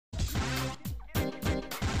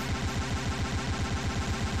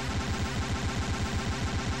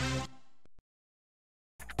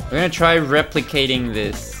We're gonna try replicating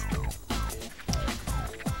this.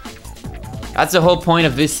 That's the whole point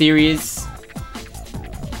of this series.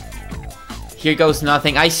 Here goes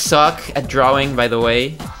nothing. I suck at drawing, by the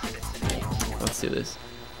way. Let's do this.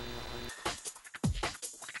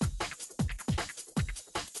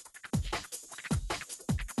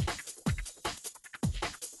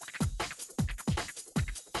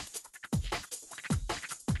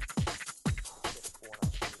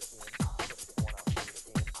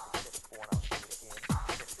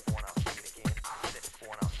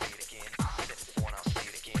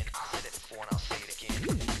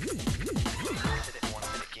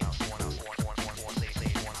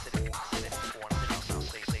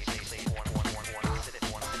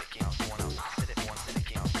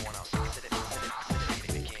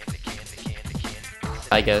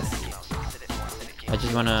 I guess. I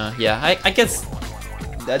just wanna, yeah, I guess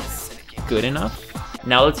that's good enough.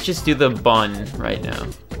 Now let's just do the bun right now.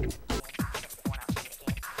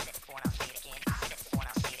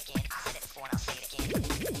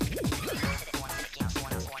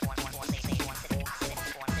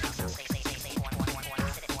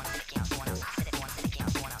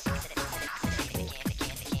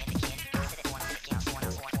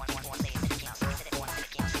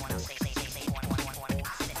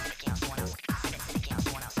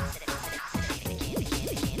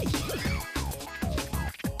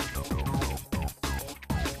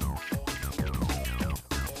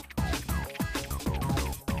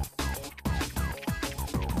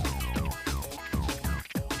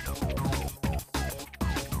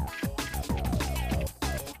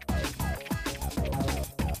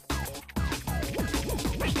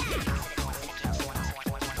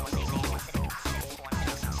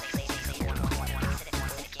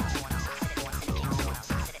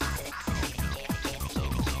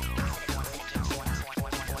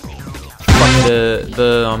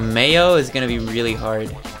 The mayo is gonna be really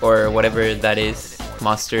hard, or whatever that is.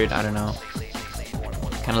 Mustard, I don't know.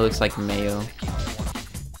 Kind of looks like mayo.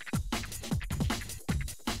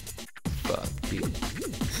 Fuck, dude.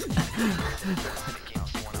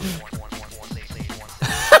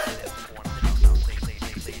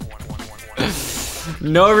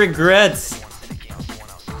 No regrets.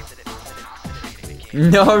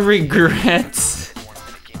 No regrets.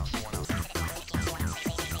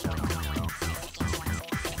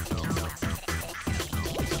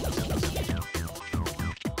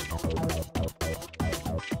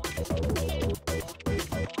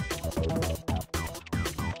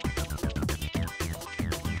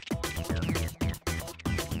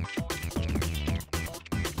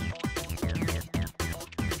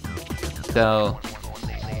 So,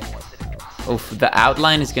 oof, the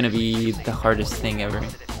outline is gonna be the hardest thing ever.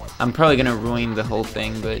 I'm probably gonna ruin the whole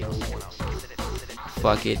thing, but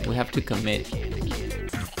fuck it, we have to commit.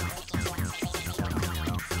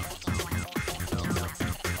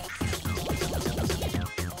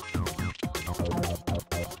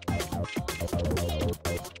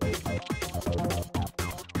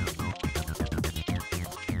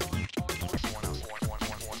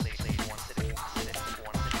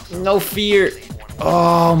 No fear.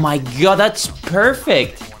 Oh my god, that's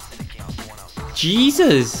perfect.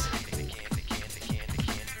 Jesus.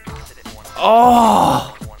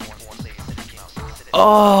 Oh.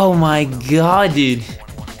 Oh my god, dude.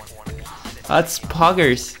 That's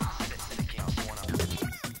poggers.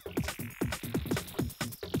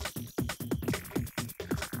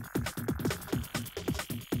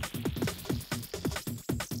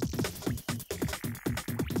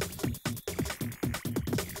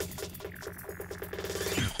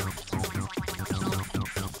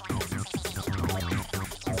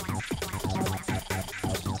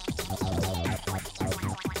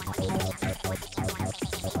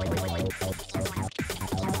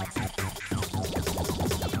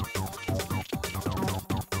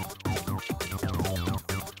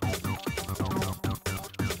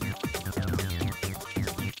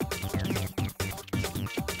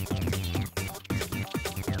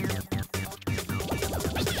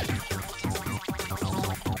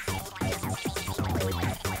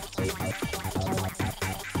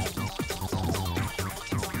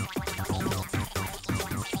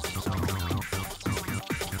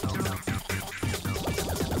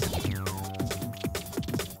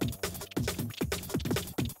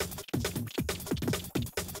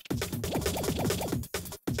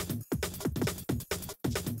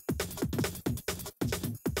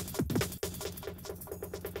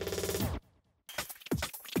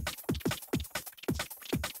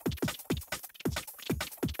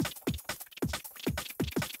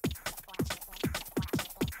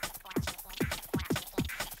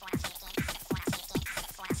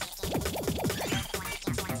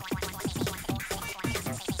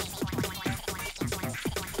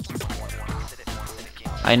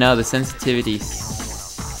 I know, the sensitivity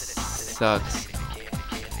sucks.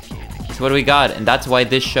 So what do we got? And that's why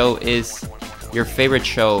this show is your favorite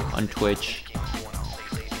show on Twitch.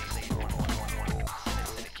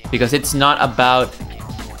 Because it's not about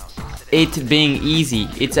it being easy.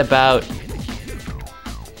 It's about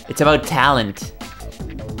talent.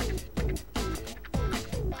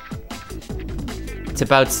 It's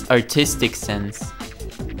about artistic sense.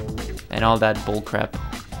 And all that bullcrap.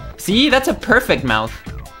 See, that's a perfect mouth.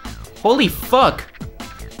 Holy fuck.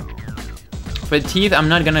 For the teeth, I'm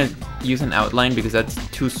not gonna use an outline because that's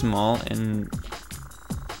too small and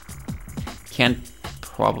can't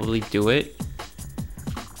probably do it.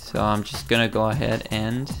 So I'm just gonna go ahead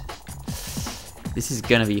and... This is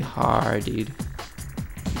gonna be hard, dude.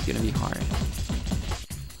 It's gonna be hard.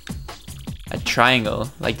 A triangle,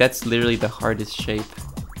 like that's literally the hardest shape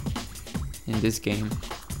in this game.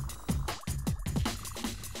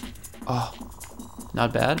 Oh,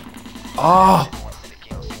 not bad. Oh,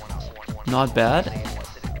 not bad.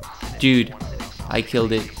 Dude, I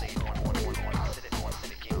killed it.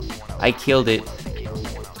 I killed it.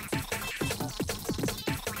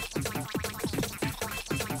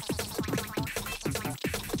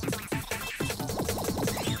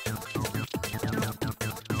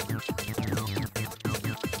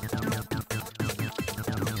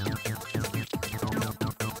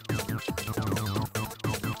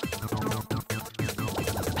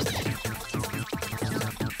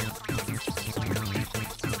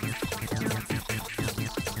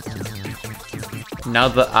 Now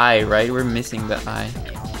the eye, right? We're missing the eye.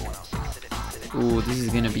 Ooh, this is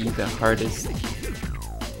gonna be the hardest.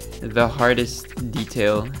 The hardest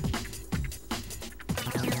detail.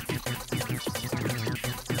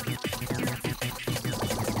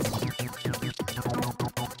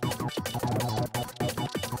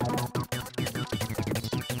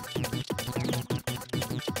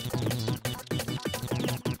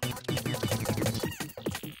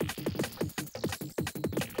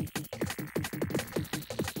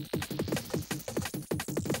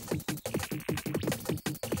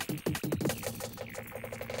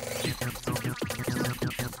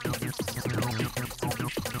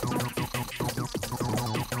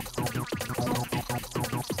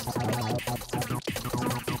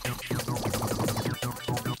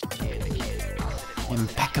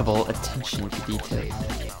 Impeccable attention to detail.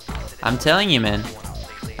 I'm telling you, man.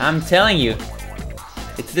 I'm telling you.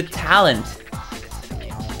 It's the talent.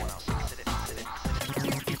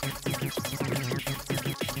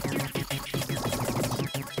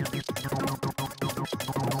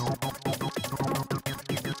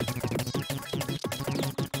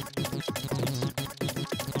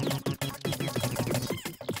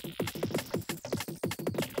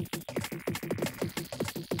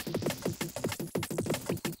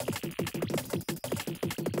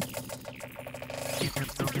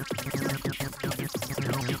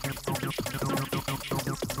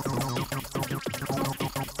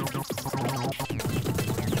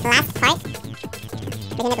 The last part?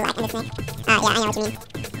 Isn't it the last end of snake? Yeah, I know what you mean.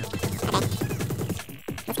 Okay.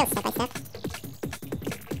 Let's go step by step.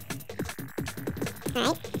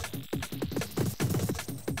 Alright.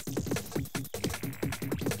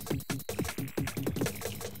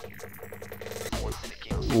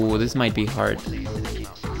 Ooh, this might be hard.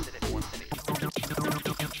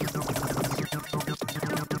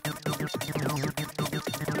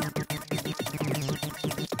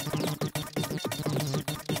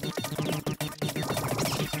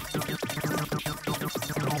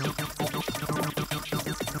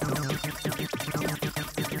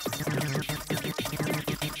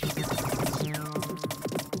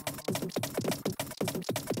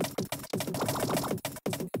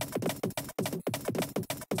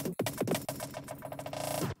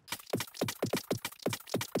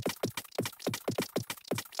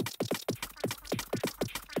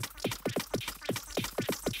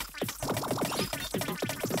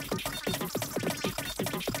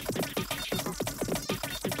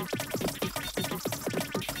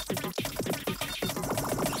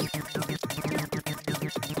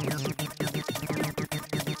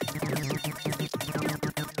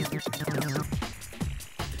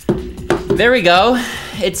 There we go.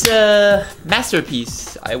 It's a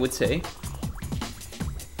masterpiece, I would say.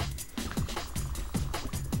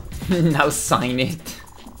 Now sign it.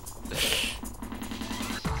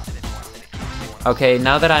 Okay,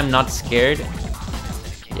 now that I'm not scared,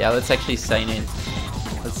 yeah, let's actually sign it.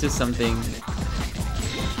 Let's do something.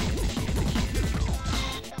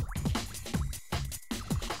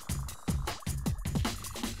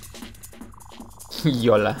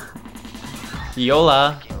 Yola.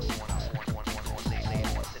 Yola.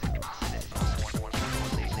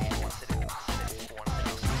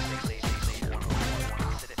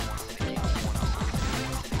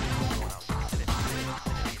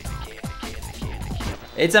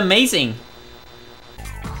 It's amazing.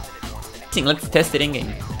 Let's test it in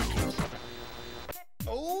game.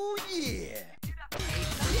 Oh yeah.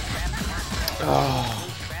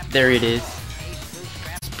 Oh, there it is.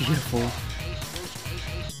 It's beautiful.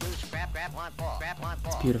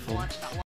 It's beautiful.